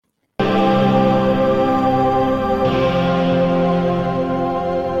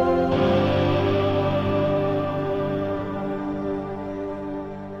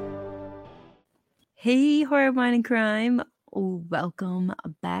Horror, Wine, and Crime. Welcome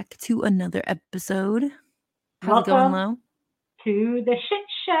back to another episode. How's it going, Welcome Lo? to the shit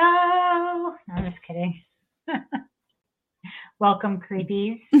show. No, I'm just kidding. Welcome,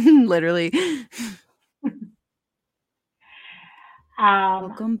 creepies. Literally. Um,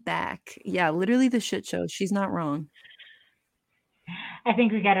 Welcome back. Yeah, literally the shit show. She's not wrong. I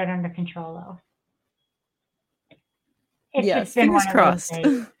think we got it under control, though. It's Yes, just been fingers one crossed. of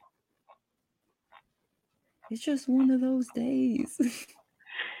those days. It's just one of those days.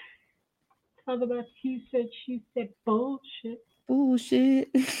 Talk about he said, she said bullshit. Bullshit.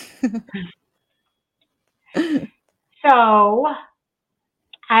 So,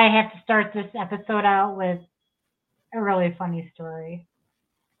 I have to start this episode out with a really funny story.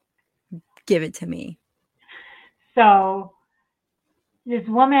 Give it to me. So, this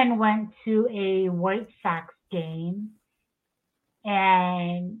woman went to a White Sox game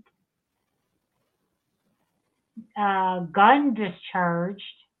and a gun discharged,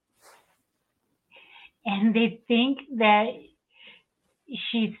 and they think that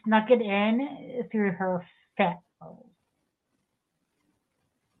she snuck it in through her fat rolls.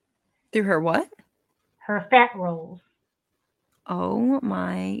 Through her what? Her fat rolls. Oh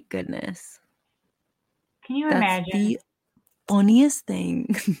my goodness. Can you That's imagine? the funniest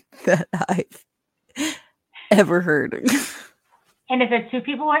thing that I've ever heard. And it said 2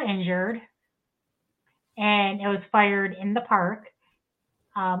 people were injured, and it was fired in the park.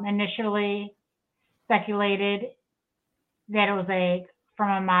 Initially speculated that it was like from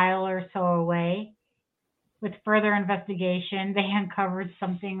a mile or so away. With further investigation, they uncovered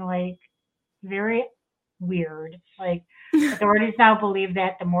something like very weird. Like, authorities now believe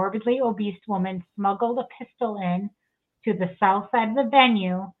that the morbidly obese woman smuggled a pistol in to the south side of the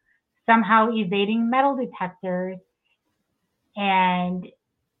venue, somehow evading metal detectors, and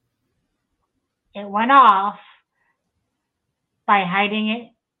it went off by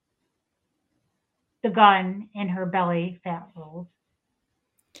hiding the gun in her belly fat rolls.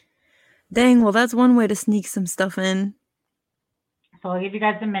 Dang, well, that's one way to sneak some stuff in. So I'll give you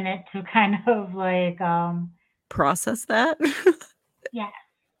guys a minute to kind of like process that. Yeah.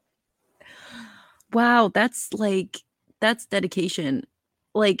 Wow, that's dedication.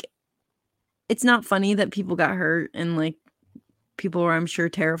 Like, it's not funny that people got hurt and like people were, I'm sure,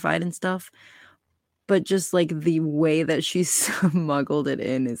 terrified and stuff, but just like the way that she smuggled it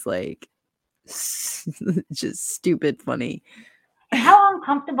in is like just stupid funny. How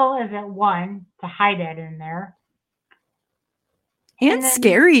uncomfortable is it, one, to hide it in there? And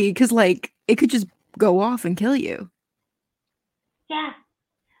scary, because like it could just go off and kill you. Yeah.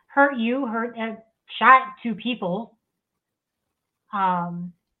 Hurt you, shot 2 people.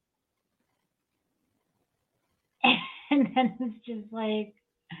 And then it's just like,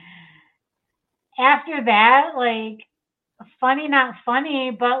 after that, like, funny, not funny,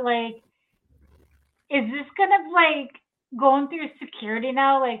 but like, is this gonna like going through security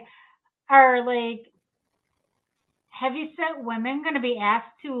now? Like, are like heavyset women gonna be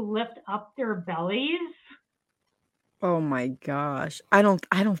asked to lift up their bellies? Oh my gosh. I don't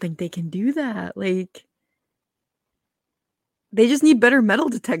think they can do that. Like, they just need better metal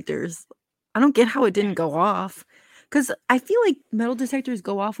detectors. I don't get how it didn't go off. Because I feel like metal detectors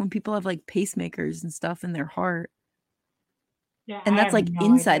go off when people have like pacemakers and stuff in their heart. Yeah, and that's like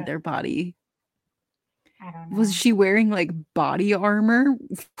inside their body. I don't know. Was she wearing like body armor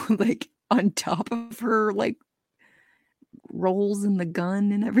like on top of her like rolls and the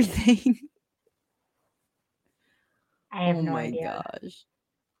gun and everything? I have no idea. Gosh.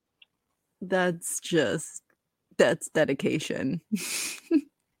 That's dedication.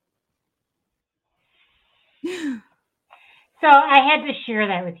 So I had to share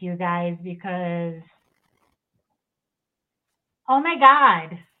that with you guys because, oh my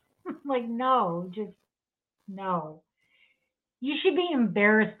God, like, no, just no. You should be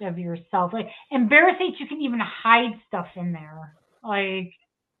embarrassed of yourself. Like, embarrassed that you can even hide stuff in there. Like,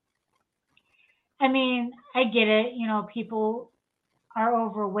 I mean, I get it. You know, people are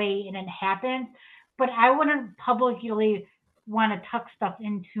overweight and it happens, but I wouldn't publicly want to tuck stuff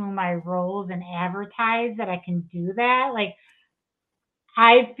into my rolls and advertise that I can do that. Like,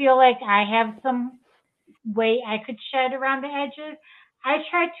 I feel like I have some weight I could shed around the edges. I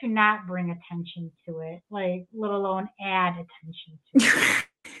try to not bring attention to it, like, let alone add attention to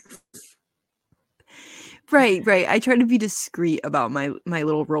it. Right. I try to be discreet about my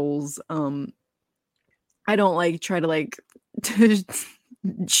little rolls. I don't like try to like to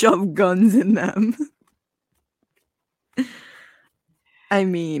shove guns in them. I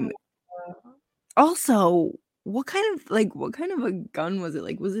mean, also, what kind of a gun was it?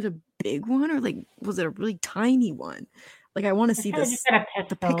 Like, was it a big one, or like was it a really tiny one? Like, I want to see I just this got a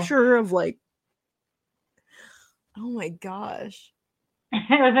the pistol. picture of like, oh my gosh. It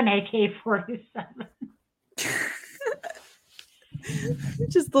was an AK-47.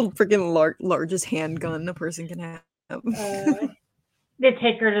 Just the freaking largest handgun a person can have. Uh, they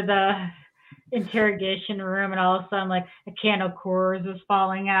take her to the interrogation room, and all of a sudden, like a can of Coors is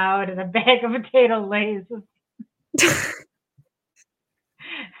falling out, and a bag of potato lays. I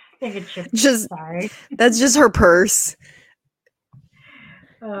think it's chips. Just Sorry. that's just her purse.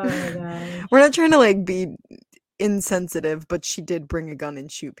 Oh my gosh. We're not trying to like be insensitive, but she did bring a gun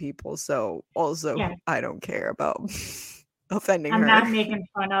and shoot people, so also Yeah, I don't care about offending I'm her. not making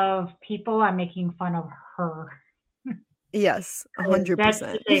fun of people. I'm making fun of her. Yes, Because that's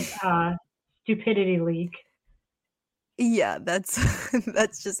 100%. just like stupidity leak. Yeah, that's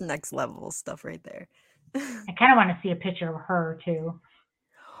that's just next level stuff right there. I kind of want to see a picture of her too.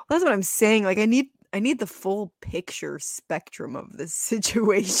 That's what I'm saying. Like, I need the full picture spectrum of this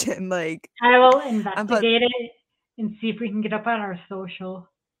situation. Like, I will I'm but investigate it and see if we can get up on our social.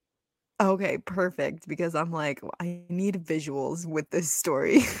 okay, perfect. Because I'm like, I need visuals with this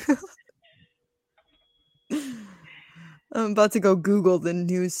story. I'm about to go Google the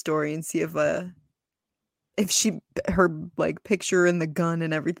news story and see if she her like picture and the gun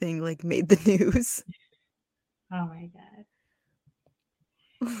and everything like made the news. Oh my god.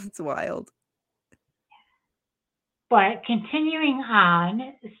 It's wild. But continuing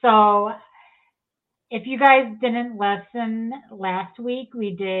on, so if you guys didn't listen last week,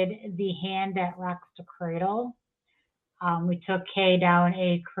 we did The Hand That Rocks the Cradle. We took Kay down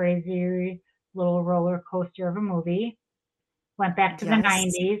a crazy little roller coaster of a movie. Went back to the Yes.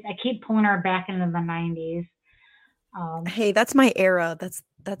 90s. I keep pulling her back into the 90s. Um, Hey, that's my era. That's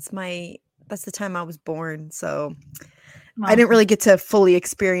the time I was born. So I well, didn't really get to fully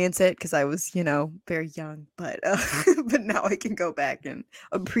experience it because I was, very young. But but now I can go back and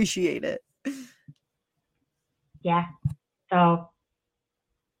appreciate it. yeah. So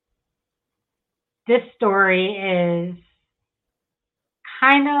this story is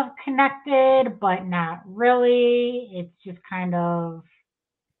kind of connected, but not really. It's just kind of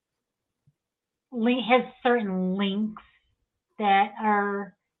has certain links that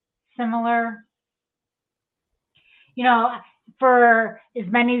are similar. You know, for as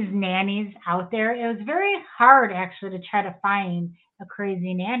many nannies out there, it was very hard actually to try to find a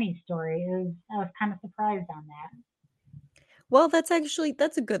crazy nanny story. I was kind of surprised on Well, that's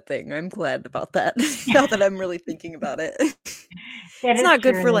a good thing. I'm glad about that. Now that I'm really thinking about it. that. It's It not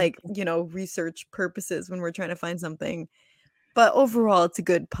good sure for is. like, research purposes when we're trying to find something, but overall it's a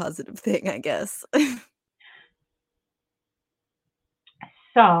good positive thing, I guess.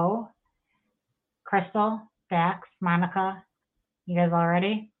 So, Crystal, Dax, Monica, you guys all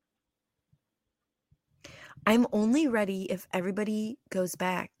ready? I'm only ready if everybody goes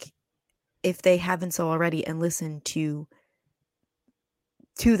back, if they haven't so already, and listen to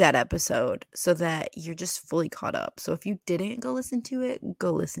that episode so that you're just fully caught up. So if you didn't go listen to it,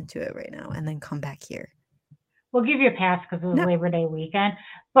 go listen to it right now and then come back here. We'll give you a pass because it was No. Labor Day weekend,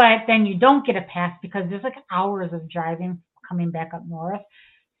 but then you don't get a pass because there's like hours of driving coming back up north.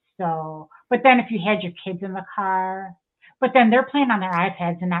 So, but then if you had your kids in the car, but then they're playing on their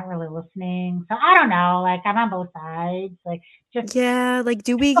iPads and not really listening. So I don't know. Like I'm on both sides. Like Yeah, like,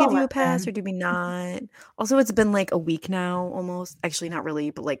 do we go give you a pass or listen. do we not? Also, it's been like a week now almost. Actually, not really,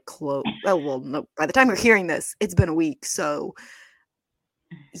 but like close. Well, no, by the time you're hearing this, it's been a week. So,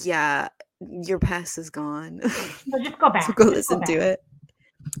 yeah, your pass is gone. So just go So back. go Just go listen to back. it.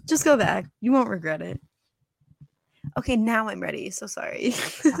 Just go back. You won't regret it. Okay, now I'm ready. So sorry.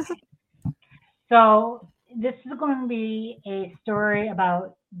 Okay. So this is going to be a story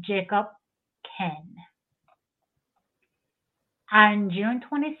about Jacob Kinn. On June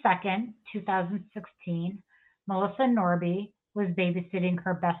 22nd, 2016, Melissa Norby was babysitting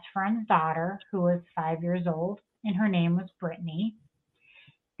her best friend's daughter, who was 5 years old, and her name was Brittany.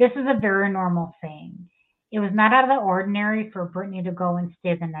 This is a very normal thing. It was not out of the ordinary for Brittany to go and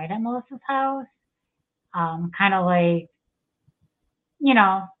stay the night at Melissa's house. Kind of like, you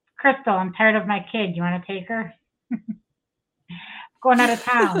know, Crystal, I'm tired of my kid. You want to take her? Going out of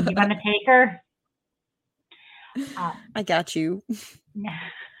town. You want to take her? Um, I got you.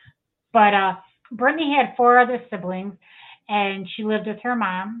 but Brittany had four other siblings, and she lived with her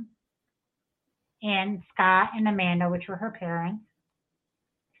mom and Scott and Amanda, which were her parents.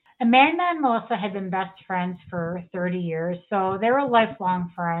 Amanda and Melissa had been best friends for 30 years, so they were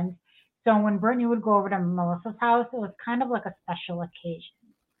lifelong friends. So when Brittany would go over to Melissa's house, it was kind of like a special occasion.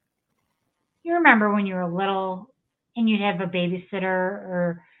 You remember when you were little and you'd have a babysitter,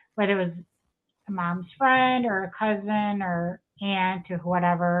 or whether it was a mom's friend or a cousin or aunt or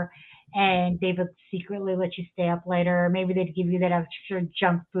whatever, and they would secretly let you stay up later. Maybe they'd give you that extra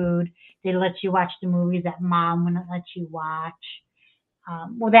junk food. They'd let you watch the movies that mom wouldn't let you watch.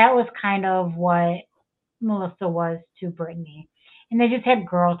 Well, that was kind of what Melissa was to Brittany. And they just had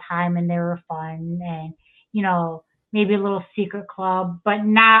girl time and they were fun and, you know, maybe a little secret club, but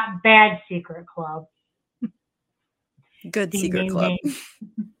not bad secret club. Good Ding, secret ding, club. ding.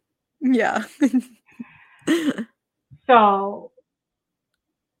 Yeah. So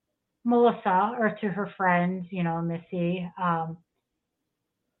Melissa, or to her friends, Missy,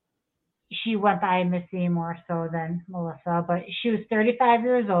 she went by Missy more so than Melissa, but she was 35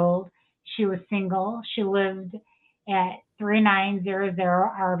 years old. She was single. She lived at 3900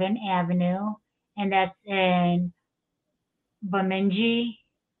 Arden Avenue, and that's in Bemidji,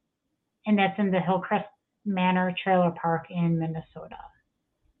 and that's in the Hillcrest Manor Trailer Park in Minnesota.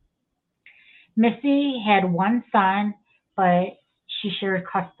 Missy had one son, but she shared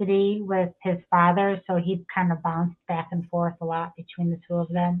custody with his father, so he kind of bounced back and forth a lot between the two of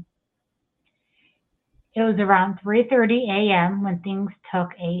them. It was around 3:30 a.m. when things took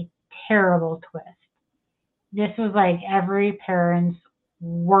a terrible twist. This was like every parent's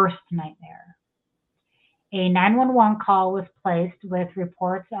worst nightmare. A 911 call was placed with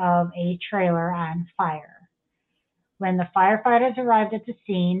reports of a trailer on fire. When the firefighters arrived at the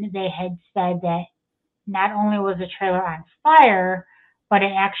scene, they had said that not only was the trailer on fire, but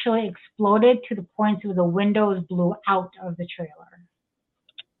it actually exploded to the point where the windows blew out of the trailer.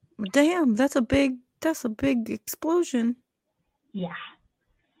 Damn, that's a big explosion. Yeah.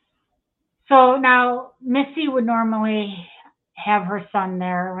 So now Missy would normally have her son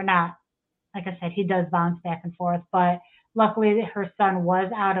there, or not. Like I said, he does bounce back and forth, but luckily her son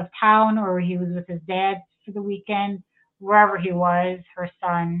was out of town, or he was with his dad for the weekend. Wherever he was, her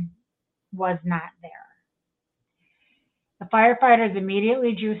son was not there. The firefighters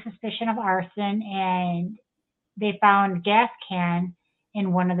immediately drew suspicion of arson, and they found gas can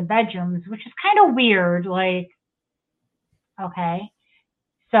in one of the bedrooms, which is kind of weird. Like, okay.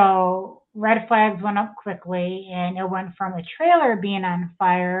 So red flags went up quickly, and it went from a trailer being on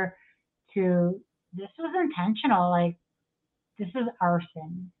fire to this was intentional. Like, this is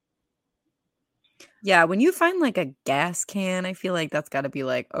arson. Yeah, when you find like a gas can, I feel like that's got to be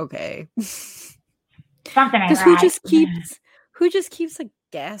like, okay. Something ain't Because right. who just keeps a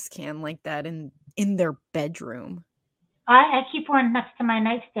gas can like that in their bedroom? I keep one next to my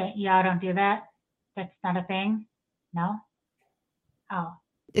nightstand. Y'all don't do that? That's not a thing? No? Oh.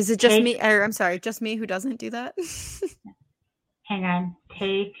 Is it just Take, me? Or I'm sorry, just me who doesn't do that? hang on.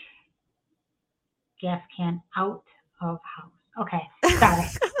 Take gas can out of house. Okay. Sorry.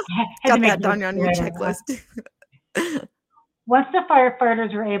 Had to Got make that you down on your checklist. Once the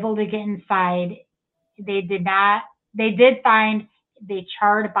firefighters were able to get inside, they did not. They did find the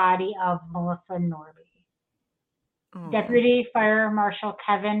charred body of Melissa Norby. Oh, Deputy Fire Marshal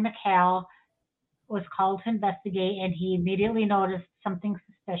Kevin McHale was called to investigate, and he immediately noticed something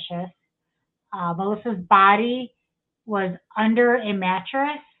suspicious. Melissa's body was under a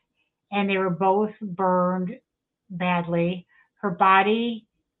mattress, and they were both burned badly. Her body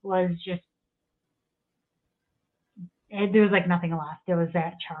was just, there was like nothing left. It was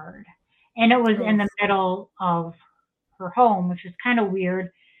that charred. And it was in oh, the middle of her home, which was kind of weird,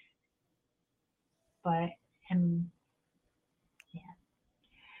 but, and yeah.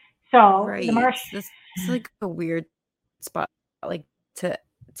 So the right. marsh, That's like a weird spot, like to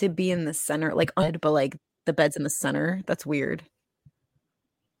to be in the center, like on it, but like the bed's in the center. That's weird.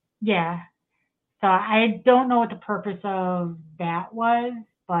 yeah. So I don't know what the purpose of that was,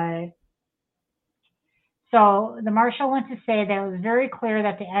 but so the marshal went to say that it was very clear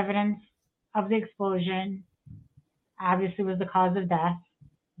that the evidence of the explosion obviously was the cause of death,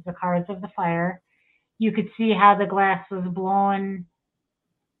 the cause of the fire. You could see how the glass was blown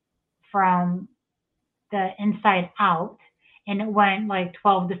from the inside out, and it went like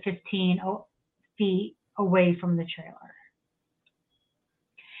 12 to 15 feet away from the trailer.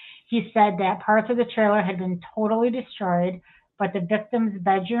 He said that parts of the trailer had been totally destroyed, but the victim's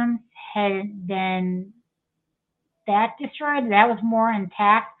bedrooms had been that destroyed. That was more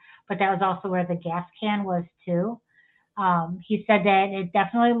intact, but that was also where the gas can was too. He said that it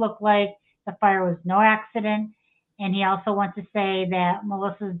definitely looked like the fire was no accident, and he also wants to say that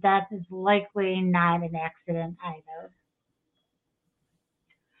Melissa's death is likely not an accident either.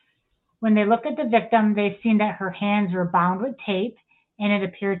 When they looked at the victim, they seen that her hands were bound with tape, and it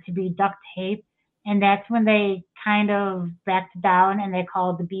appeared to be duct tape. And that's when they kind of backed down and they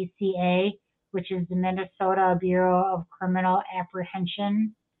called the BCA, which is the Minnesota Bureau of Criminal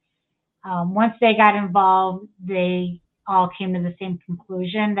Apprehension. Once they got involved, they all came to the same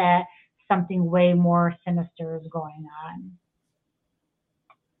conclusion that something way more sinister is going on.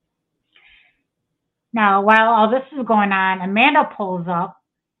 Now, while all this is going on, Amanda pulls up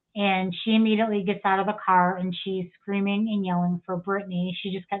and she immediately gets out of the car and she's screaming and yelling for Brittany.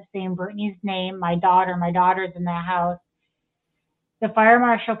 She just kept saying Brittany's name, my daughter's in the house. The fire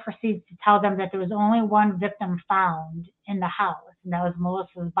marshal proceeds to tell them that there was only one victim found in the house, and that was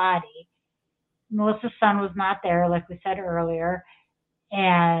Melissa's body. Melissa's son was not there, like we said earlier.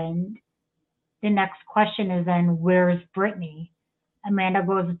 And the next question is then, where's Brittany? Amanda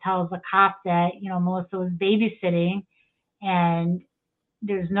goes and tells the cop that, Melissa was babysitting and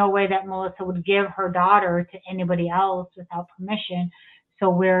there's no way that Melissa would give her daughter to anybody else without permission. So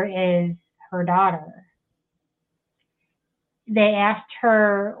where is her daughter? They asked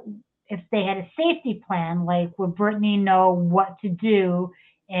her if they had a safety plan, like would Brittany know what to do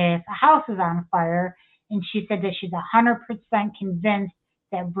if a house is on fire? And she said that she's 100% convinced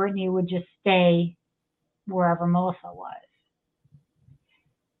that Brittany would just stay wherever Melissa was.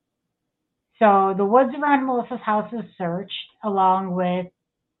 So the woods around Melissa's house was searched, along with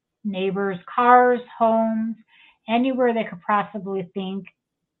neighbors' cars, homes, anywhere they could possibly think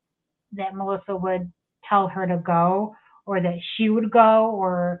that Melissa would tell her to go or that she would go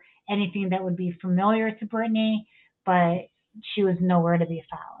or anything that would be familiar to Brittany, but she was nowhere to be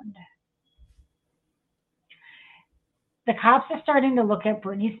found. The cops are starting to look at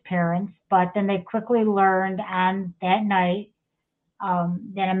Brittany's parents, but then they quickly learned on that night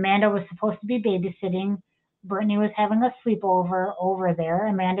that Amanda was supposed to be babysitting. Brittany was having a sleepover over there.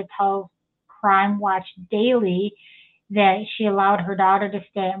 Amanda tells Crime Watch Daily that she allowed her daughter to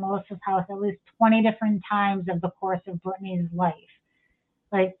stay at Melissa's house at least 20 different times of the course of Brittany's life.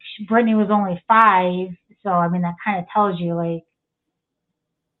 Like, Brittany was only 5, so, that kind of tells you, like,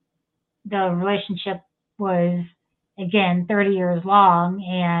 the relationship was, again, 30 years long,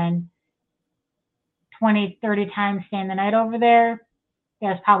 and 20, 30 times staying the night over there,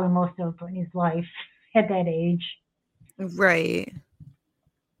 that's probably most of Brittany's life at that age. Right.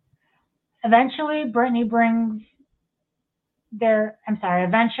 Eventually, Brittany's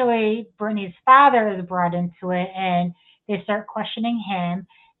father is brought into it and they start questioning him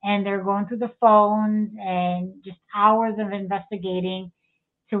and they're going through the phones and just hours of investigating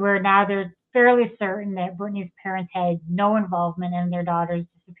to where now they're fairly certain that Brittany's parents had no involvement in their daughter's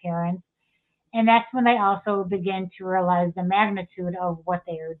disappearance. And that's when they also begin to realize the magnitude of what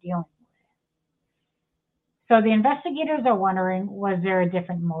they are dealing with. So the investigators are wondering, was there a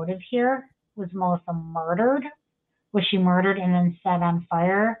different motive here? Was Melissa murdered? Was she murdered and then set on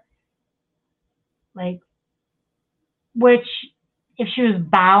fire? Which, if she was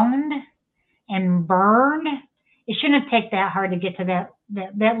bound and burned, it shouldn't take that hard to get to that.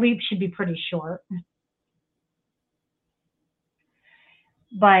 That leap should be pretty short.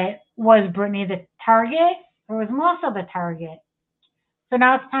 But was Brittany the target or was Melissa the target? So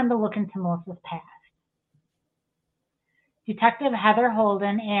now it's time to look into Melissa's past. Detective Heather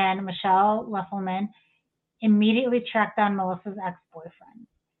Holden and Michelle Lesselman immediately tracked down Melissa's ex-boyfriend.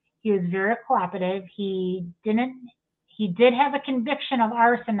 He was very cooperative. He did have a conviction of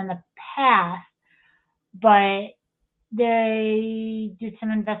arson in the past, but they did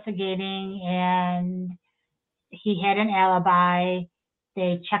some investigating and he had an alibi.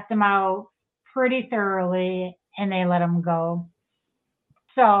 They checked him out pretty thoroughly and they let him go.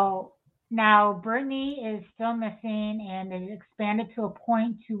 So now Brittany is still missing and it expanded to a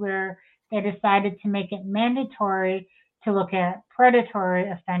point to where they decided to make it mandatory to look at predatory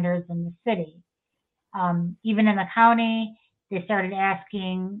offenders in the city. Even in the county, they started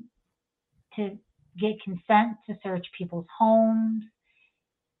asking to get consent to search people's homes.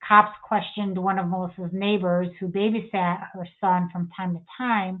 Cops questioned one of Melissa's neighbors who babysat her son from time to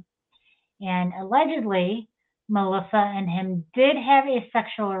time. And allegedly, Melissa and him did have a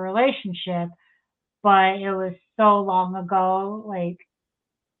sexual relationship, but it was so long ago, like,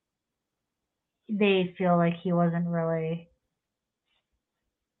 they feel like he wasn't really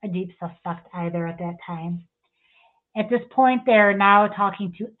a deep suspect either at that time. At this point, they're now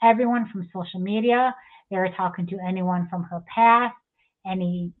talking to everyone from social media. They're talking to anyone from her past,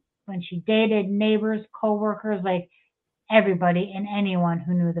 when she dated, neighbors, coworkers, like everybody and anyone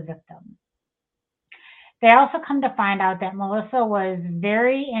who knew the victim. They also come to find out that Melissa was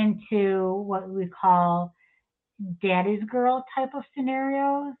very into what we call daddy's girl type of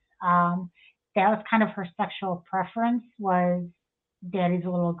scenarios. That was kind of her sexual preference, was daddy's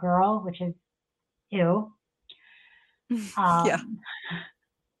little girl, which is ew. Yeah.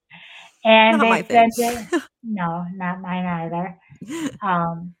 And Not my they thing. said that, no, not mine either.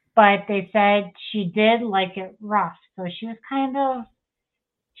 But they said she did like it rough. So she was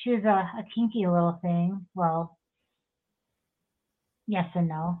a kinky little thing. Well, yes and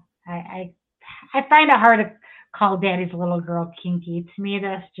no. I find it hard to call daddy's little girl kinky. To me,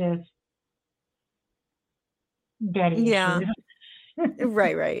 that's just daddy Yeah. issues.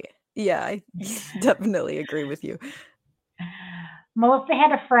 Right, right. Yeah, I definitely agree with you. Melissa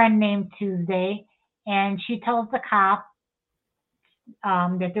had a friend named Tuesday, and she tells the cop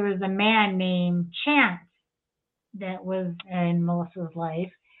that there was a man named Chance that was in Melissa's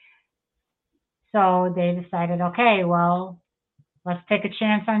life. So they decided, okay, well, let's take a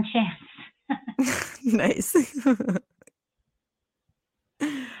chance on Chance. Nice.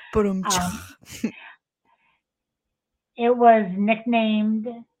 But um, it was nicknamed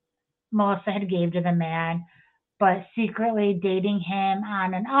Melissa had gave to the man, but secretly dating him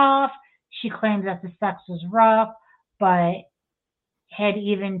on and off. She claims that the sex was rough, but had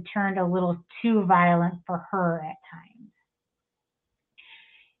even turned a little too violent for her at times.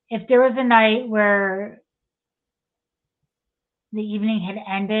 If there was a night where the evening had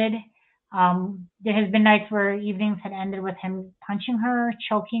ended, there has been nights where evenings had ended with him punching her,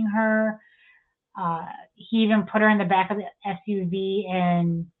 choking her. He even put her in the back of the SUV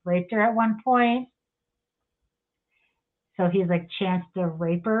and raped her at one point. So he's like Chance the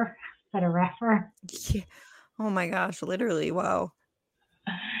Raper instead of rapper. yeah. Oh my gosh, literally, wow.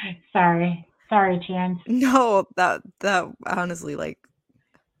 Sorry, Chance. No, that honestly, like,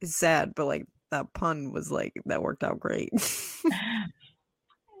 is sad, but, like, that pun was, like that worked out great.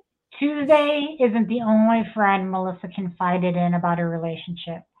 Tuesday isn't the only friend Melissa confided in about her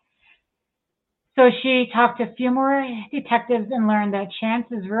relationship. So she talked to a few more detectives and learned that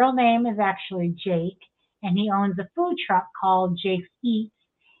Chance's real name is actually Jake, and he owns a food truck called Jake's Eats,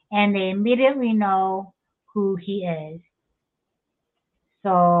 and they immediately know who he is. So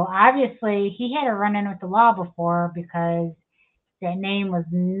obviously he had a run in with the law before because that name was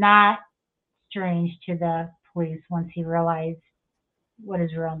not strange to the police once he realized what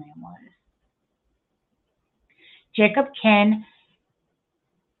his real name was. Jacob Kinn,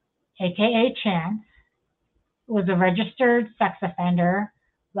 aka Chance, was a registered sex offender,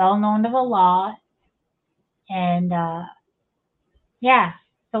 well known to the law, and yeah.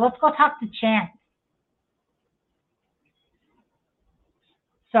 So let's go talk to Chance.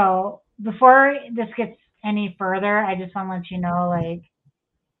 So before this gets any further, I just want to let you know, like,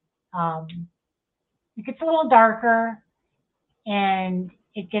 um, it gets a little darker, and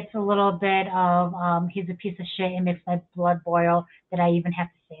it gets a little bit of he's a piece of shit and makes my blood boil that I even have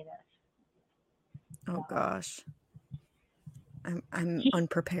to say this. Oh So gosh. I'm he,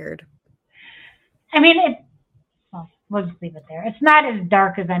 unprepared. I mean, well, we'll just leave it there. It's not as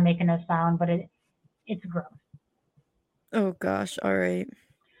dark as I'm making it sound, but it's gross. Oh gosh, alright.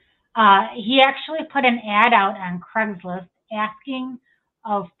 He actually put an ad out on Craigslist asking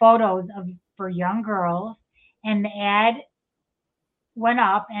of photos of for young girls, and the ad went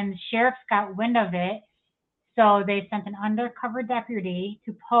up, and the sheriffs got wind of it, so they sent an undercover deputy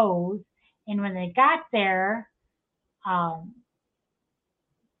to pose. And when they got there, um,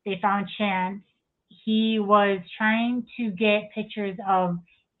 they found Chance. He was trying to get pictures of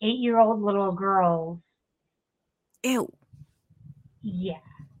 8-year-old little girls. Ew. Yeah.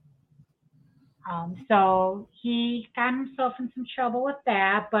 So he got himself in some trouble with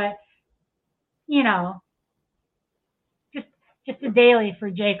that, but you know, just just a daily for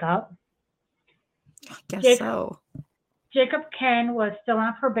Jacob. I guess Jacob so. Jacob Kinn was still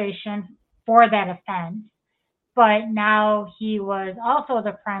on probation for that offense, but now he was also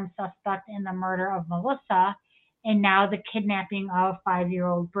the prime suspect in the murder of Melissa and now the kidnapping of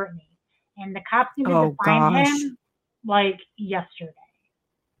 5-year-old Brittany. And the cops needed to Oh find gosh. him like yesterday.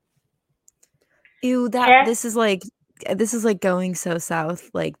 Ew, that Chet, this is like going so south.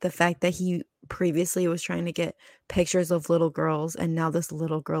 Like the fact that he previously was trying to get pictures of little girls and now this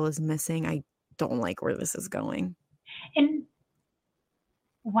little girl is missing. I don't like where this is going. and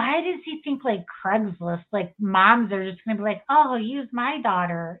why does he think like Craigslist? Like moms are just gonna be like, "Oh, use my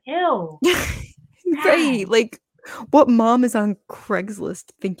daughter." Ew, Right. God. Like what mom is on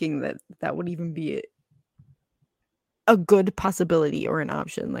Craigslist thinking that that would even be a good possibility or an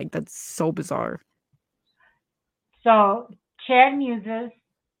option? Like that's so bizarre. So Chad Muses,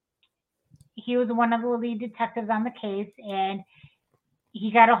 he was one of the lead detectives on the case, and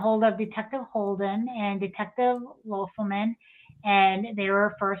he got a hold of Detective Holden and Detective Loselman, and they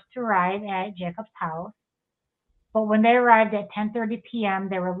were first to arrive at Jacob's house. But when they arrived at 10:30 p.m.,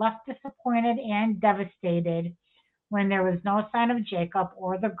 they were left disappointed and devastated when there was no sign of Jacob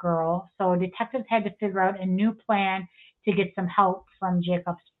or the girl, so detectives had to figure out a new plan to get some help from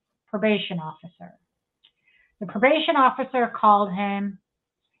Jacob's probation officer. The probation officer called him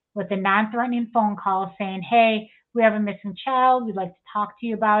with a non threatening phone call saying, "Hey, we have a missing child. We'd like to talk to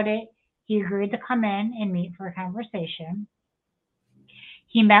you about it." He agreed to come in and meet for a conversation.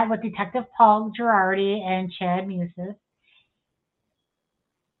 He met with Detective Paul Girardi and Chad Musis.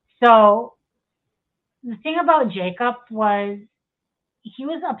 So the thing about Jacob was he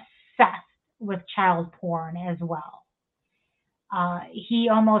was obsessed with child porn as well. He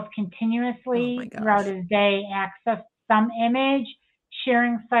almost Oh my continuously throughout gosh. his day accessed some image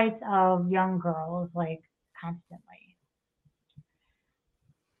sharing sites of young girls, like constantly.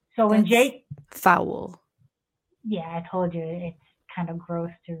 So when That's Jake, foul. yeah, I told you it's kind of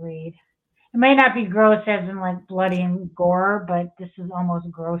gross to read. It may not be gross as in like bloody and gore, but this is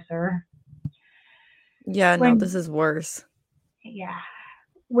almost grosser. Yeah, no, this When, is worse. yeah,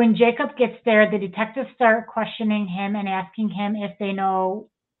 when Jacob gets there, the detectives start questioning him and asking him if they know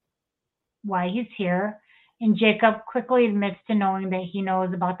why he's here. And Jacob quickly admits to knowing that he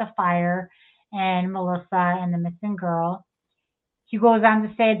knows about the fire and Melissa and the missing girl. He goes on to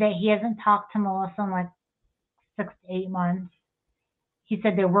say that he hasn't talked to Melissa in like 6 to 8 months. He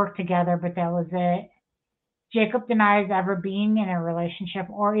said they worked together, but that was it. Jacob denies ever being in a relationship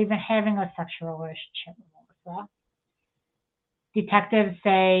or even having a sexual relationship with Melissa. Detectives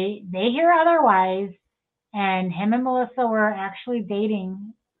say they hear otherwise, and him and Melissa were actually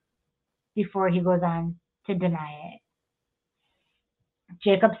dating before he goes on to deny it.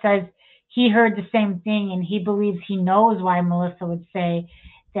 Jacob says he heard the same thing and he believes he knows why Melissa would say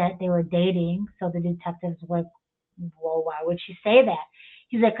that they were dating. So the detectives were like, well, why would she say that?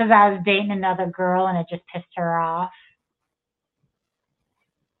 He's like, because I was dating another girl and it just pissed her off.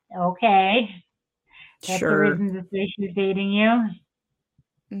 Okay, that's the Sure. reason to say she's dating you.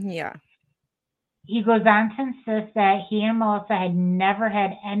 Yeah. He goes on to insist that he and Melissa had never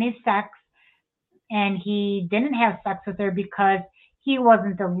had any sex and he didn't have sex with her because he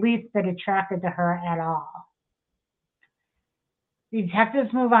wasn't the least bit attracted to her at all. The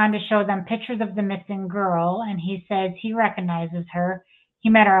detectives move on to show them pictures of the missing girl, and he says he recognizes her. He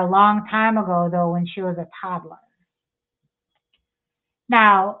met her a long time ago, though, when she was a toddler.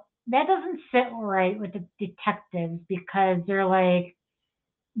 Now, that doesn't sit right with the detectives because they're like,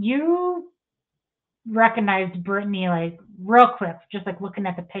 you recognized Brittany like real quick, just like looking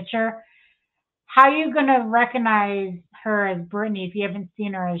at the picture. How are you gonna recognize her as Brittany if you haven't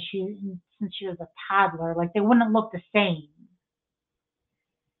seen her as she since she was a toddler? Like they wouldn't look the same.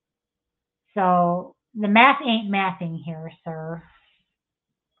 So the math ain't mathing here, sir.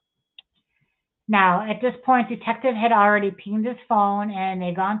 Now, at this point, detective had already pinged his phone and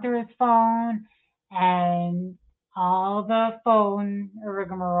they'd gone through his phone and all the phone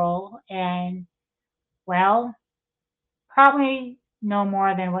rigmarole and, well, probably no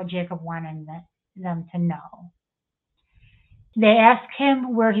more than what Jacob wanted them to know. They asked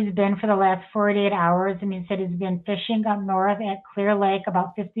him where he's been for the last 48 hours, and he said he's been fishing up north at Clear Lake,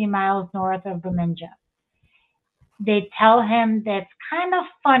 about 50 miles north of Bemidja. They tell him that's kind of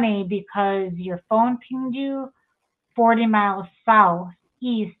funny because your phone pinged you 40 miles south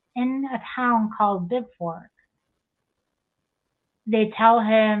east in a town called Big Fork. They tell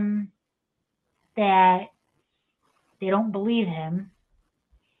him that they don't believe him.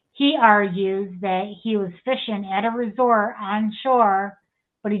 He argues that he was fishing at a resort on shore,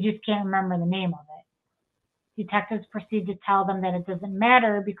 but he just can't remember the name of it. Detectives proceed to tell them that it doesn't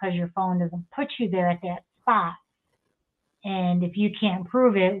matter because your phone doesn't put you there at that spot. And if you can't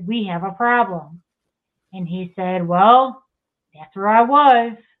prove it, we have a problem. And he said, well, that's where I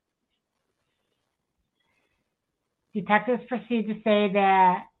was. Detectives proceed to say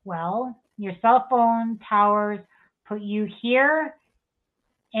that, well, your cell phone towers put you here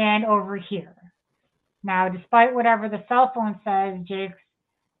and over here. Now, despite whatever the cell phone says, Jake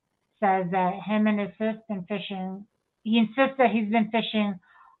says that him and his sis been fishing. He insists that he's been fishing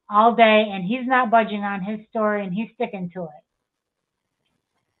all day and he's not budging on his story and he's sticking to it.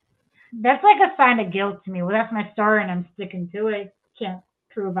 That's like a sign of guilt to me. Well, that's my story and I'm sticking to it. Can't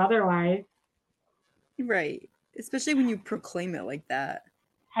prove otherwise. Right. Especially when you proclaim it like that.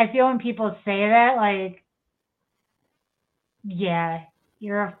 I feel when people say that, like, yeah,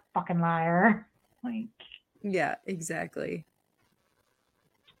 you're a fucking liar. Like, Yeah, exactly.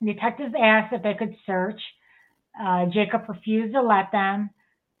 detectives asked if they could search. Jacob refused to let them,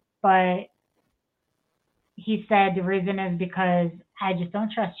 but he said the reason is because I just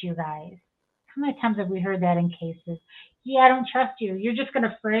don't trust you guys. How many times have we heard that in cases? Yeah, I don't trust you. You're just going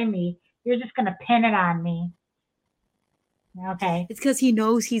to frame me. You're just going to pin it on me. Okay. It's because he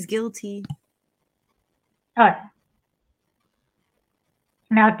knows he's guilty. Oh, yeah.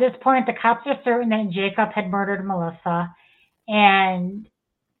 Now, at this point, the cops are certain that Jacob had murdered Melissa, and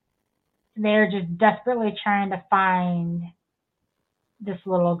they're just desperately trying to find this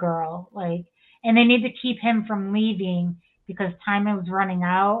little girl. Like, and they need to keep him from leaving because time is running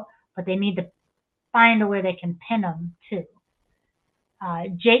out, but they need to find a way they can pin him too.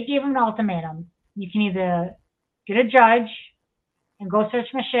 Jake gave him an ultimatum. You can either get a judge and go search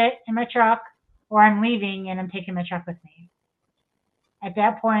my shit in my truck, or I'm leaving and I'm taking my truck with me. At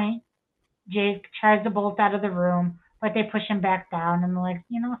that point, Jake tries to bolt out of the room, but they push him back down and they're like,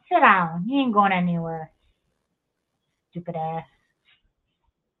 sit down. You ain't going anywhere. Stupid ass.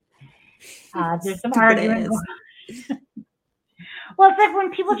 There's some Stupid arguing ass. going. Well, it's like when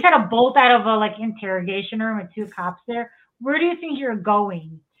people try to bolt out of a interrogation room with two cops there. Where do you think you're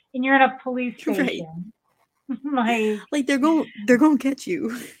going? And you're in a police station. Right. like they're going to catch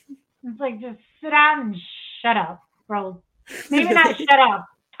you. It's like, just sit down and shut up, bro. Maybe not shut up.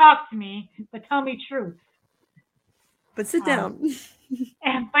 Talk to me, but tell me truth. But sit down.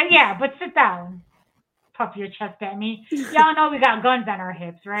 But sit down. Puff your chest at me. Y'all know we got guns on our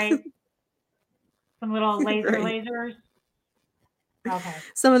hips, right? Some little lasers. Okay.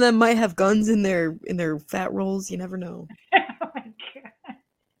 Some of them might have guns in their fat rolls. You never know. Oh my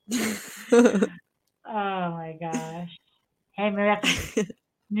god. Oh my gosh. Hey, maybe that's a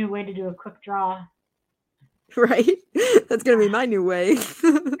new way to do a quick draw. Right? That's gonna be my new way.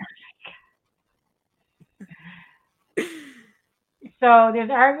 So there's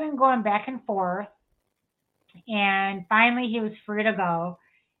arguing going back and forth, and finally he was free to go.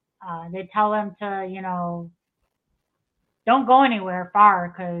 They tell him to, don't go anywhere far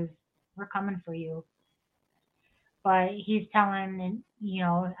because we're coming for you. But he's telling,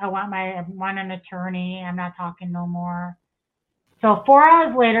 I want an attorney. I'm not talking no more. So 4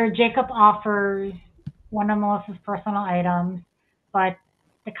 hours later, Jacob offers one of Melissa's personal items, but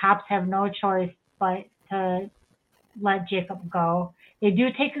the cops have no choice but to let Jacob go. They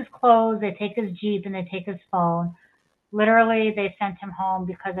do take his clothes, they take his Jeep, and they take his phone. Literally, they sent him home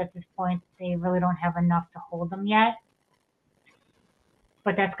because at this point, they really don't have enough to hold him yet.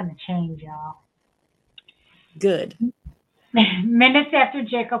 But that's going to change, y'all. Good. Minutes after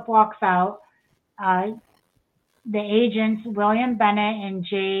Jacob walks out, the agents, William Bennett and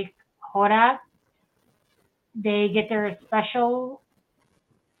Jake Hodat, they get their special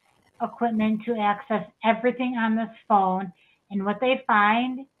equipment to access everything on this phone. And what they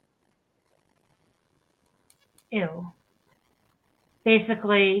find,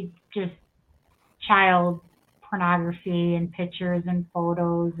 basically just child pornography and pictures and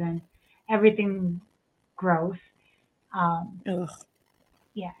photos and everything gross.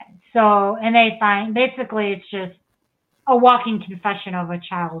 Yeah. So, and they find basically it's just a walking confession of a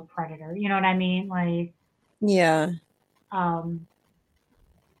child predator. You know what I mean? Yeah.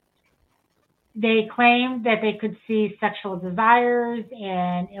 They claimed that they could see sexual desires,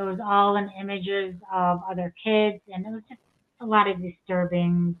 and it was all in images of other kids, and it was just a lot of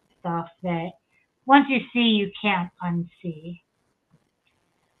disturbing stuff that once you see, you can't unsee.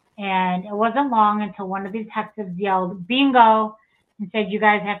 And it wasn't long until one of the detectives yelled, "Bingo," and said, "You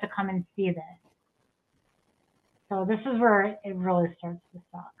guys have to come and see this." So this is where it really starts to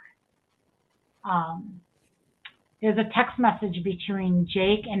suck. There's a text message between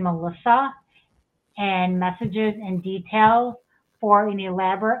Jake and Melissa, and messages and details for an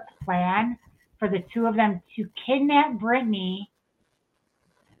elaborate plan for the two of them to kidnap Brittany.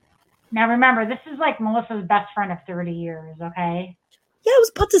 Now remember, this is like Melissa's best friend of 30 years, okay? Yeah, I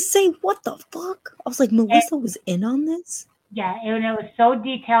was about to say, what the fuck? I was like, Melissa was in on this? Yeah, and it was so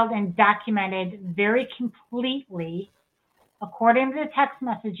detailed and documented very completely. According to the text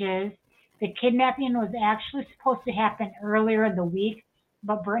messages, the kidnapping was actually supposed to happen earlier in the week,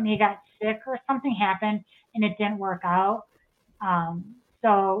 but Brittany got sick or something happened and it didn't work out.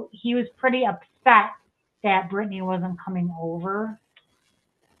 So he was pretty upset that Brittany wasn't coming over.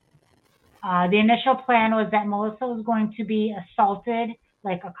 The initial plan was that Melissa was going to be assaulted,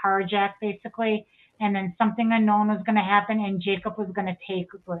 like a carjack basically, and then something unknown was going to happen and Jacob was going to take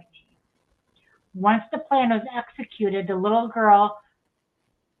Brittany. Once the plan was executed, the little girl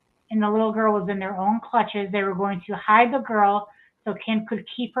was in their own clutches. They were going to hide the girl so Kinn could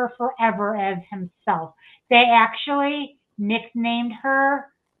keep her forever as himself. They actually nicknamed her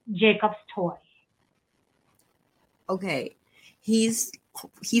Jacob's toy. Okay, he's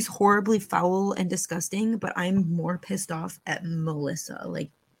horribly foul and disgusting, but I'm more pissed off at Melissa. Like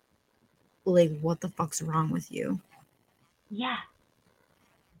what the fuck's wrong with you? Yeah.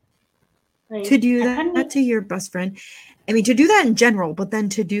 Like To do I couldn't. that to your best friend, I mean, to do that in general, but then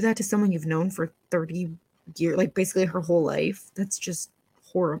to do that to someone you've known for 30 years, like basically her whole life, that's just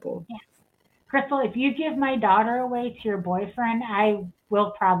horrible. Yeah. Crystal, if you give my daughter away to your boyfriend, I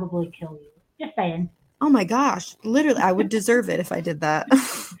will probably kill you. Just saying. Oh my gosh, literally, I would deserve it if I did that.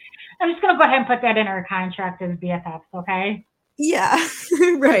 I'm just gonna go ahead and put that in our contract as BFFs, okay? Yeah,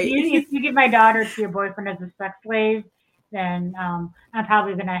 If right. you give my daughter to your boyfriend as a sex slave, then I'm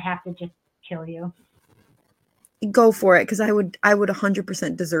probably gonna have to just kill you. Go for it, because I would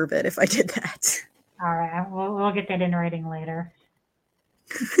 100% deserve it if I did that. All right, we'll get that in writing later.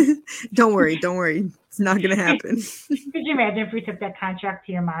 Don't worry, don't worry. It's not gonna happen. Could you imagine if we took that contract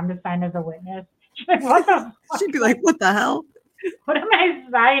to your mom to sign as a witness? She's like, what the fuck? She'd be like, "What the hell?" What am I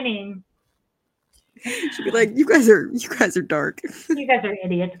signing? She'd be like, "You guys are dark." You guys are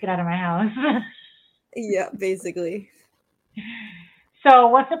idiots. Get out of my house. Yeah, basically. So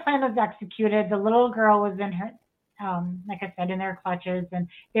once the plan was executed, the little girl was in her, like I said, in their clutches, and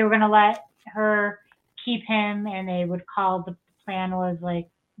they were going to let her keep him, and they would call the plan was like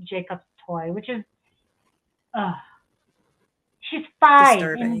Jacob's toy, which is, uh, she's 5 and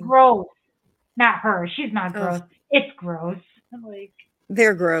Disturbing. gross. Not her. She's not Oh, gross. It's gross. Like,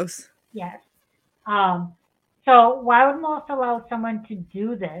 they're gross. yes. Um, so why would Melissa allow someone to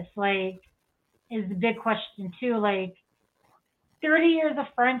do this? Like, is the big question too. Like, 30 years of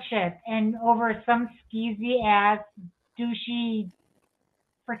friendship and over some skeezy ass douchey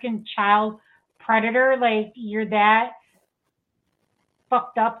freaking child predator, like you're that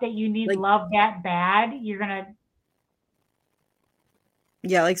fucked up that you need Like, love that bad, you're gonna.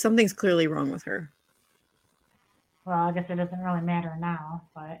 yeah, like something's clearly wrong with her. Well, I guess it doesn't really matter now,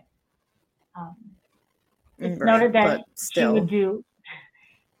 but um, it's Right, noted that but she would still. do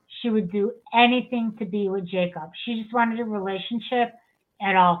she would do anything to be with Jacob. She just wanted a relationship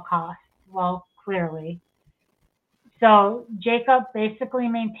at all costs. Well, clearly. So Jacob basically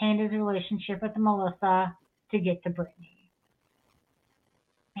maintained his relationship with Melissa to get to Brittany.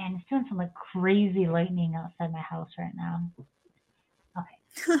 Man, it's doing some like crazy lightning outside my house right now.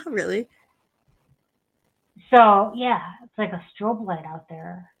 Okay. Really? So yeah, it's like a strobe light out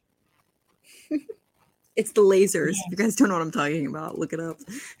there. It's the lasers. If Yeah, you guys don't know what I'm talking about, look it up.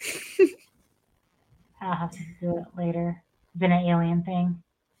 I'll have to do it later. It's an alien thing.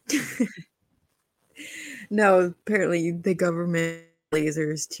 No, apparently the government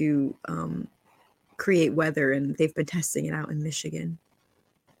lasers to create weather, and they've been testing it out in Michigan.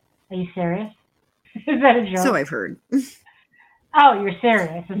 Are you serious? Is that a So joke? I've heard. Oh, you're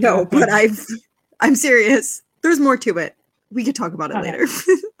serious. It's a No, real but thing. I'm serious. There's more to it. We could talk about it Okay. later.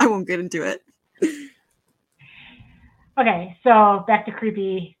 I won't get into it. Okay. So back to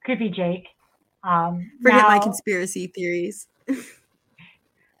creepy Jake. Forget my Now conspiracy theories.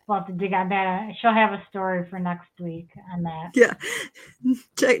 we'll have to dig on that. She'll have a story for next week on that. Yeah.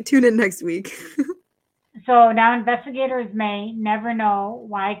 Tune in next week. So now investigators may never know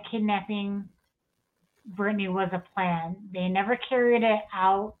why kidnapping Brittany was a plan. They never carried it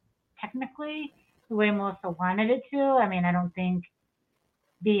out technically the way Melissa wanted it to. I mean, I don't think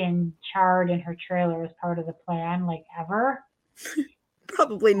being charred in her trailer is part of the plan, like ever.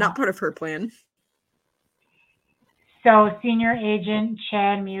 Probably Uh, not part of her plan. so senior agent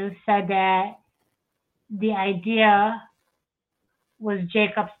Chad Muse said that the idea was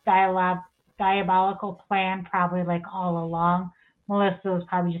Jacob's diabolical plan, probably like all along. Melissa was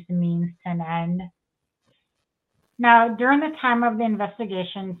probably just a means to an end. Now, during the time of the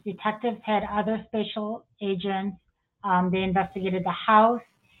investigations, detectives had other special agents. They investigated the house,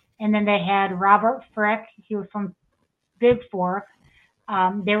 and then they had Robert Frick. He was from Big Fork.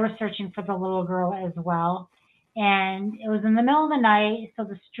 They were searching for the little girl as well. And it was in the middle of the night, so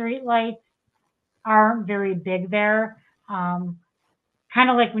the street lights aren't very big there. Um, Kind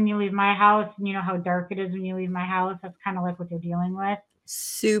of like when you leave my house, and you know how dark it is when you leave my house. That's kind of like what they're dealing with.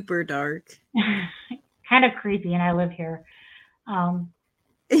 Super dark. Kind of creepy, and I live here. Um,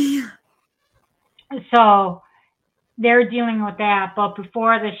 Yeah. so they're dealing with that. But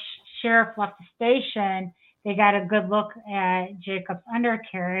before the sheriff left the station, they got a good look at Jacob's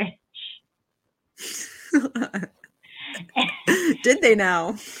undercarriage. Did they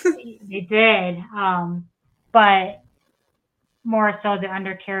now? They did, but more so the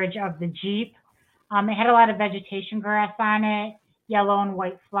undercarriage of the Jeep. It had a lot of vegetation grass on it, yellow and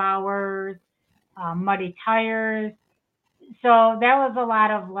white flowers, muddy tires. So that was a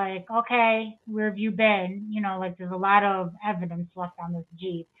lot of like, okay, where have you been? You know, like there's a lot of evidence left on this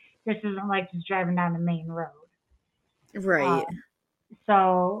Jeep. This isn't like just driving down the main road. Uh, Right.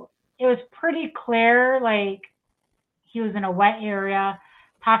 so it was pretty clear, like he was in a wet area.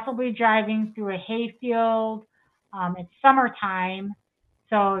 possibly driving through a hayfield. It's summertime,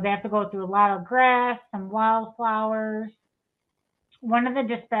 so they have to go through a lot of grass, some wildflowers. One of the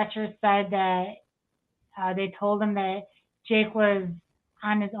dispatchers said that they told him that Jake was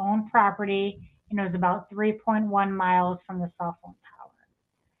on his own property and it was about 3.1 miles from the cell phone tower.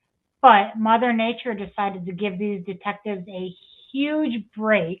 But Mother Nature decided to give these detectives a huge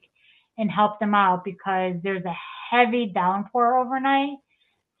break and help them out because there's a heavy downpour overnight.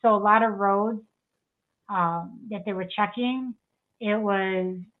 So a lot of roads that they were checking, it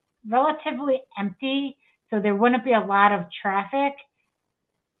was relatively empty. So there wouldn't be a lot of traffic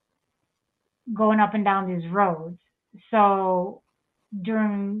going up and down these roads. So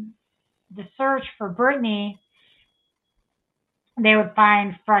during the search for Brittany, they would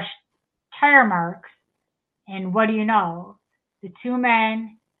find fresh tire marks. And what do you know? The two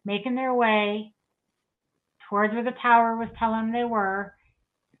men making their way towards where the tower was telling them they were,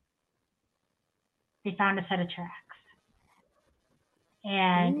 they found a set of tracks.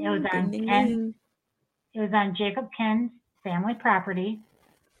 And it was Ooh, ding, on ding, Ken, ding. it was on Jacob Kinn's family property.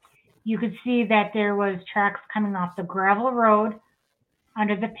 You could see that there was tracks coming off the gravel road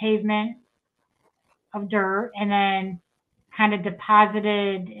under the pavement of dirt and then kind of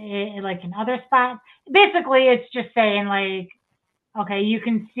deposited it like in other spots. Basically, it's just saying like, okay, you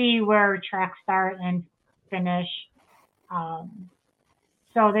can see where tracks start and finish. Um,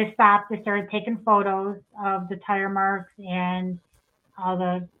 so they stopped. They started taking photos of the tire marks and all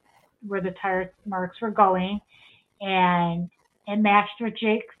the where the tire marks were going, and it matched with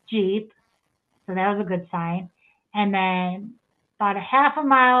Jake's Jeep, so that was a good sign. And then about a half a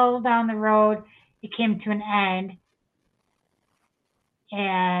mile down the road, it came to an end,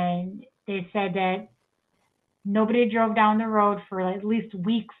 and they said that nobody drove down the road for at least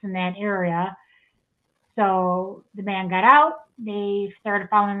weeks in that area. So the man got out. They started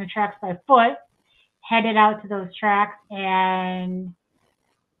following the tracks by foot, headed out to those tracks, and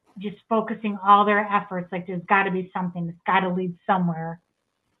just focusing all their efforts. Like there's got to be something. It's got to lead somewhere.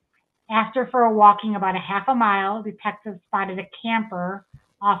 After for walking about a half a mile, detectives spotted a camper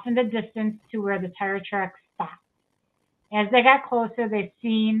off in the distance to where the tire tracks stopped. As they got closer, they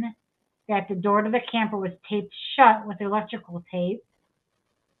seen that the door to the camper was taped shut with electrical tape,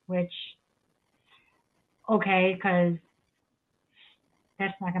 which, okay, because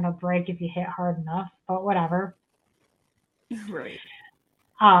that's not going to break if you hit hard enough, but whatever. Right.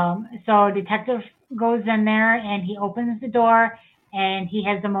 So detective goes in there and he opens the door and he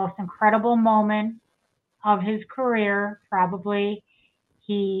has the most incredible moment of his career, probably.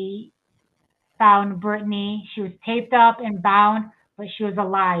 He found Brittany. She was taped up and bound, but she was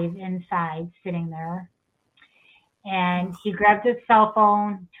alive inside, sitting there. And he grabbed his cell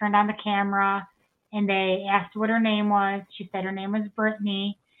phone, turned on the camera, and they asked what her name was. She said her name was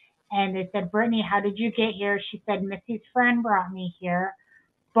Brittany. And they said, Brittany, how did you get here? She said, Missy's friend brought me here.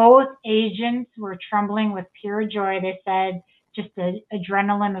 Both agents were trembling with pure joy. They said just the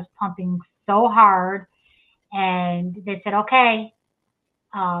adrenaline was pumping so hard. And they said, okay.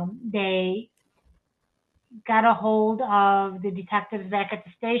 They got a hold of the detectives back at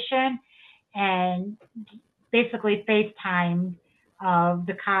the station and basically FaceTimed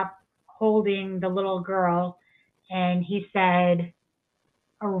the cop holding the little girl. And he said,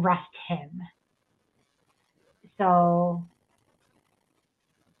 arrest him. So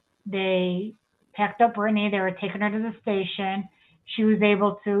they packed up Brittany. They were taking her to the station. She was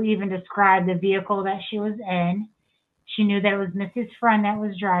able to even describe the vehicle that she was in. She knew that it was Missy's friend that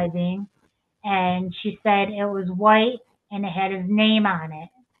was driving. And she said it was white and it had his name on it.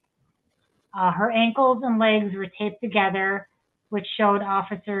 Her ankles and legs were taped together, which showed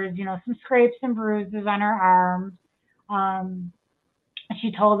officers, some scrapes and bruises on her arms. Um,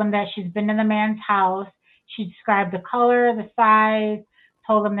 she told them that she's been to the man's house. She described the color, the size,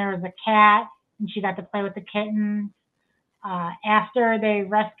 told them there was a cat, and she got to play with the kittens. After they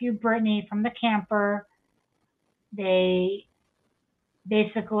rescued Brittany from the camper, they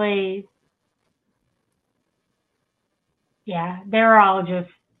basically, they were all just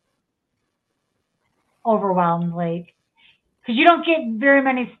overwhelmed, like, because you don't get very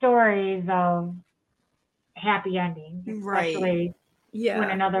many stories of happy endings, Right. especially when Yeah.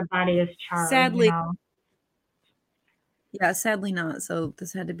 another body is charred, Sadly, yeah, sadly not. So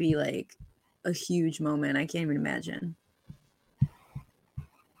this had to be like a huge moment. I can't even imagine.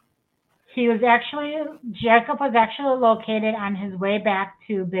 Jacob was actually located on his way back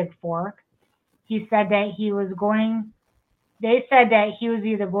to Big Fork. He said that they said that he was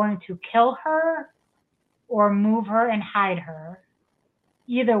either going to kill her or move her and hide her.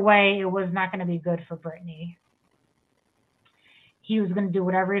 Either way, it was not going to be good for Brittany. he was going to do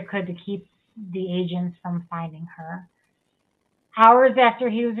whatever he could to keep the agents from finding her. Hours after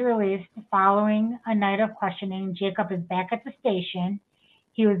he was released, following a night of questioning, Jacob is back at the station.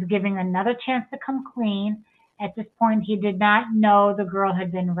 He was given another chance to come clean. At this point, he did not know the girl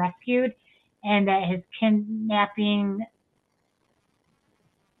had been rescued and that his kidnapping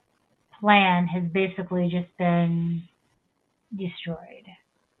plan has basically just been destroyed.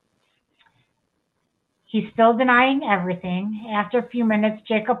 He's still denying everything. After a few minutes,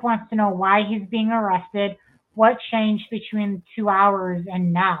 Jacob wants to know why he's being arrested, what changed between 2 hours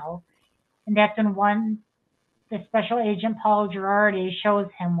and now. And that's when the special agent Paul Girardi shows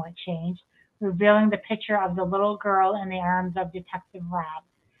him what changed, revealing the picture of the little girl in the arms of Detective Rob.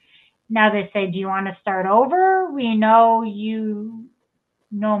 Now they say, do you want to start over? We know you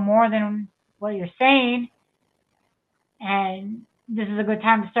know more than what you're saying, and this is a good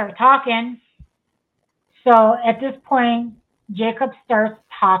time to start talking. So at this point, Jacob starts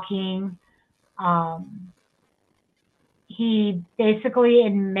talking. He basically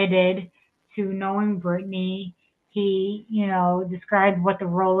admitted to knowing Brittany. He, described what the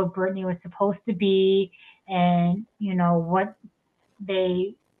role of Brittany was supposed to be and, what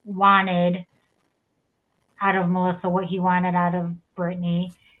they wanted out of Melissa, what he wanted out of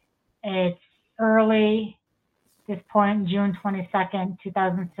Brittany. It's early, this point, June 22nd,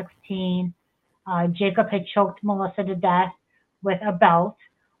 2016. Jacob had choked Melissa to death with a belt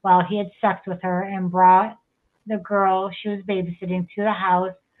while he had sex with her and brought the girl she was babysitting to the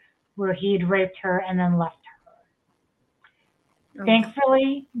house where he'd raped her and then left her.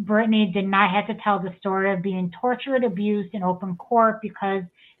 Thankfully, Brittany did not have to tell the story of being tortured, abused in open court because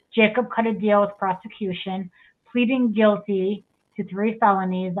Jacob cut a deal with prosecution, pleading guilty to 3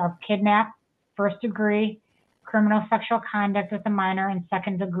 felonies of kidnap, first-degree criminal sexual conduct with a minor, and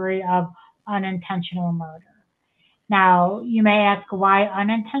second degree of unintentional murder. Now, you may ask why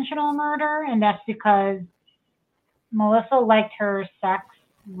unintentional murder, and that's because Melissa liked her sex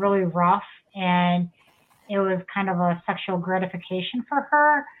really rough, and it was kind of a sexual gratification for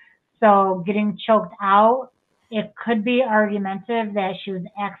her. So getting choked out, it could be argumentative that she was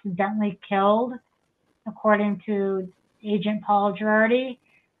accidentally killed, according to Agent Paul Girardi.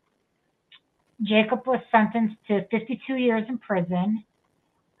 Jacob was sentenced to 52 years in prison.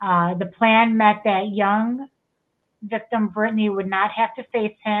 The plan meant that young victim Brittany would not have to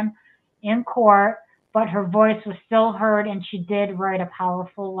face him in court, but her voice was still heard, and she did write a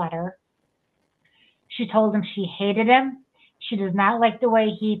powerful letter. She told him she hated him. She does not like the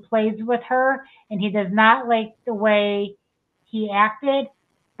way he plays with her, and he does not like the way he acted,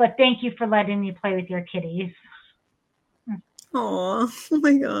 but thank you for letting me play with your kitties. Oh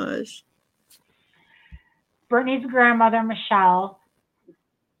my gosh. Brittany's grandmother, Michelle,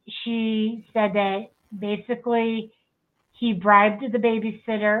 she said that basically he bribed the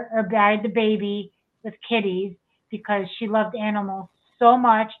babysitter or bribed the baby with kitties because she loved animals so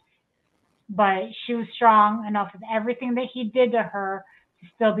much, but she was strong enough with everything that he did to her to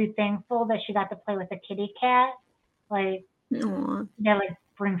still be thankful that she got to play with a kitty cat. Like, Aww. that like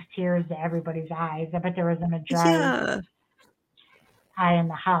brings tears to everybody's eyes. I bet there wasn't a dry eye in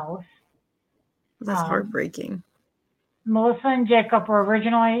the house. That's heartbreaking. Melissa and Jacob were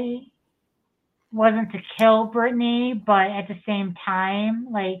originally wasn't to kill Brittany, but at the same time,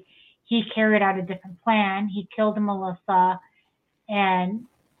 like, he carried out a different plan. He killed Melissa, and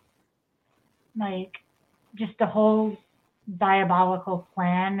like, just the whole diabolical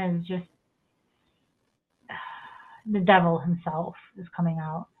plan is just the devil himself is coming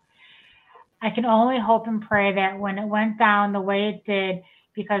out. I can only hope and pray that when it went down the way it did,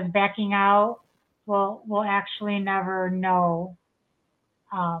 because backing out, we'll actually never know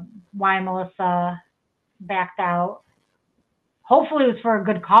why Melissa backed out. Hopefully it was for a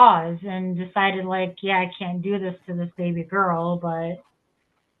good cause and decided, like, yeah, I can't do this to this baby girl. But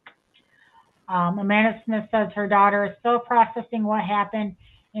Amanda Smith says her daughter is still processing what happened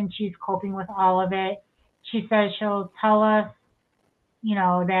and she's coping with all of it. She says she'll tell us,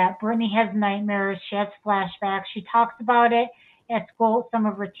 that Brittany has nightmares. She has flashbacks. She talks about it at school with some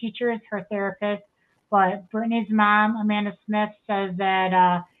of her teachers, her therapist. But Brittany's mom, Amanda Smith, says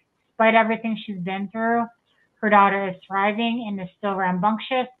that despite everything she's been through, her daughter is thriving and is still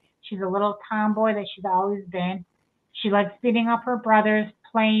rambunctious. She's a little tomboy that she's always been. She likes beating up her brothers,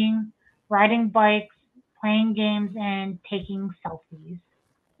 playing, riding bikes, playing games, and taking selfies.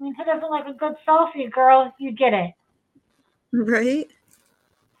 I mean, who doesn't like a good selfie, girl? You get it. Right?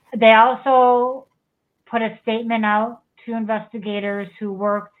 They also put a statement out to investigators who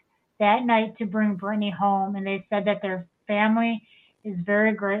worked that night to bring Brittany home, and they said that their family is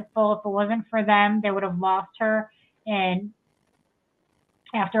very grateful. If it wasn't for them, they would have lost her, and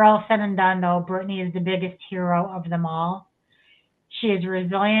After all said and done, though, Brittany is the biggest hero of them all. She is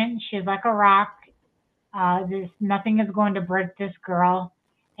resilient. She is like a rock. Nothing is going to break this girl.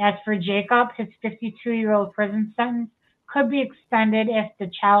 As for Jacob, his 52-year-old prison sentence could be extended if the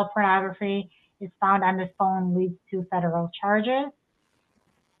child pornography is found on his phone leads to federal charges.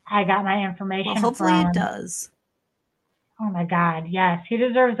 I got my Well, information hopefully it from, does. oh my God, yes, he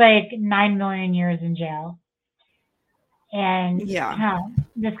deserves like 9 million years in jail. And Yeah.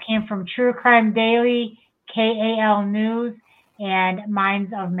 this came from True Crime Daily, KAL News, and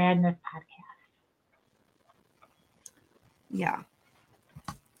Minds of Madness podcast. Yeah.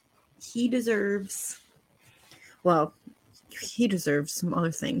 He deserves some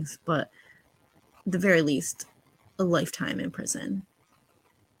other things, but at the very least, a lifetime in prison.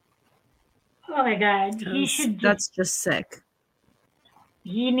 Oh my God. That's just sick.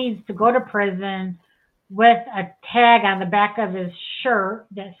 He needs to go to prison with a tag on the back of his shirt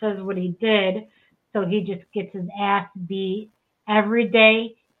that says what he did. So he just gets his ass beat every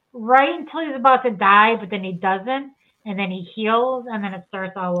day, right until he's about to die, but then he doesn't. And then he heals, and then it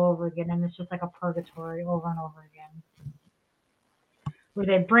starts all over again. And it's just like a purgatory over and over again. Where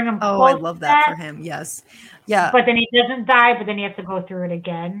they bring him close. Oh, I love that for him. Yes. Yeah. But then he doesn't die, but then he has to go through it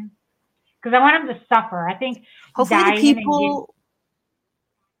again. Because I want him to suffer. I think hopefully the people...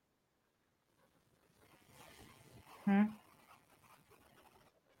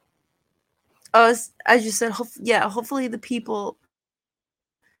 I just said, hopefully the people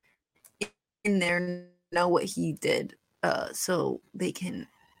in there know what he did, so they can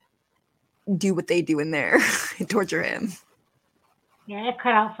do what they do in there and torture him. Yeah, it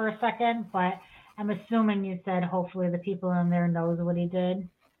cut out for a second, but I'm assuming you said hopefully the people in there knows what he did.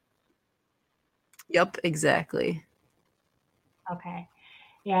 Yep, exactly. Okay.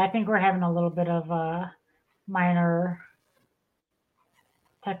 Yeah, I think we're having a little bit of a minor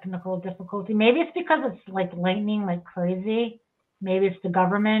technical difficulty. Maybe it's because it's like lightning like crazy. Maybe it's the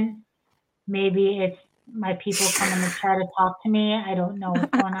government. Maybe it's my people coming to try to talk to me. I don't know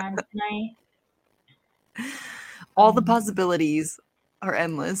what's going on tonight. All the possibilities are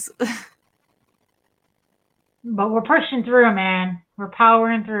endless. But we're pushing through, man. We're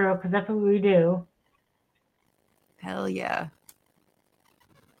powering through because that's what we do. Hell yeah.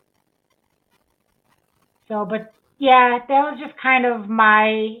 So, but yeah, that was just kind of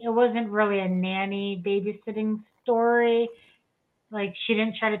it wasn't really a nanny babysitting story. Like, she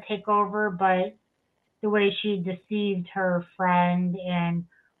didn't try to take over, but the way she deceived her friend and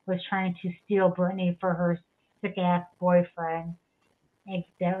was trying to steal Brittany for her sick ass boyfriend,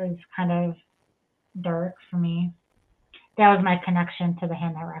 that was kind of dark for me. That was my connection to the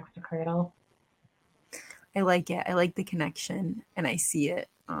Hand That Rocks the Cradle. I like it. I like the connection, and I see it.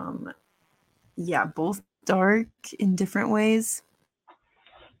 Yeah, both dark in different ways.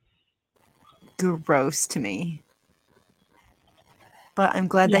 Gross to me. But I'm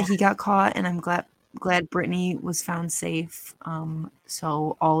glad that he got caught, and I'm glad Brittany was found safe.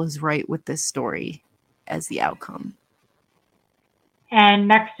 So all is right with this story as the outcome. And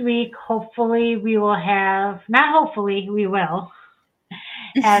next week, hopefully, we will have, not hopefully, we will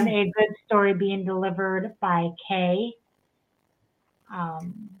have a good story being delivered by Kay.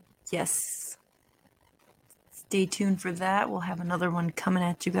 Yes. Stay tuned for that. We'll have another one coming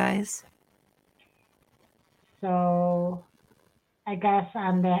at you guys. So, I guess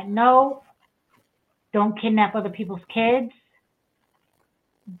on that note, don't kidnap other people's kids.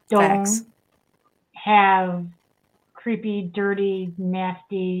 Don't have creepy, dirty,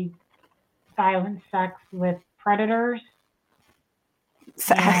 nasty, violent sex with predators.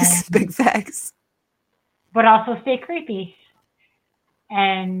 Facts. Big facts. But also stay creepy.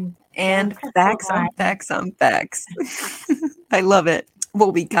 And facts on facts on facts. I love it.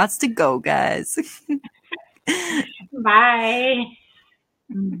 Well, we got to go, guys. Bye.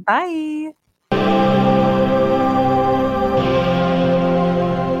 Bye.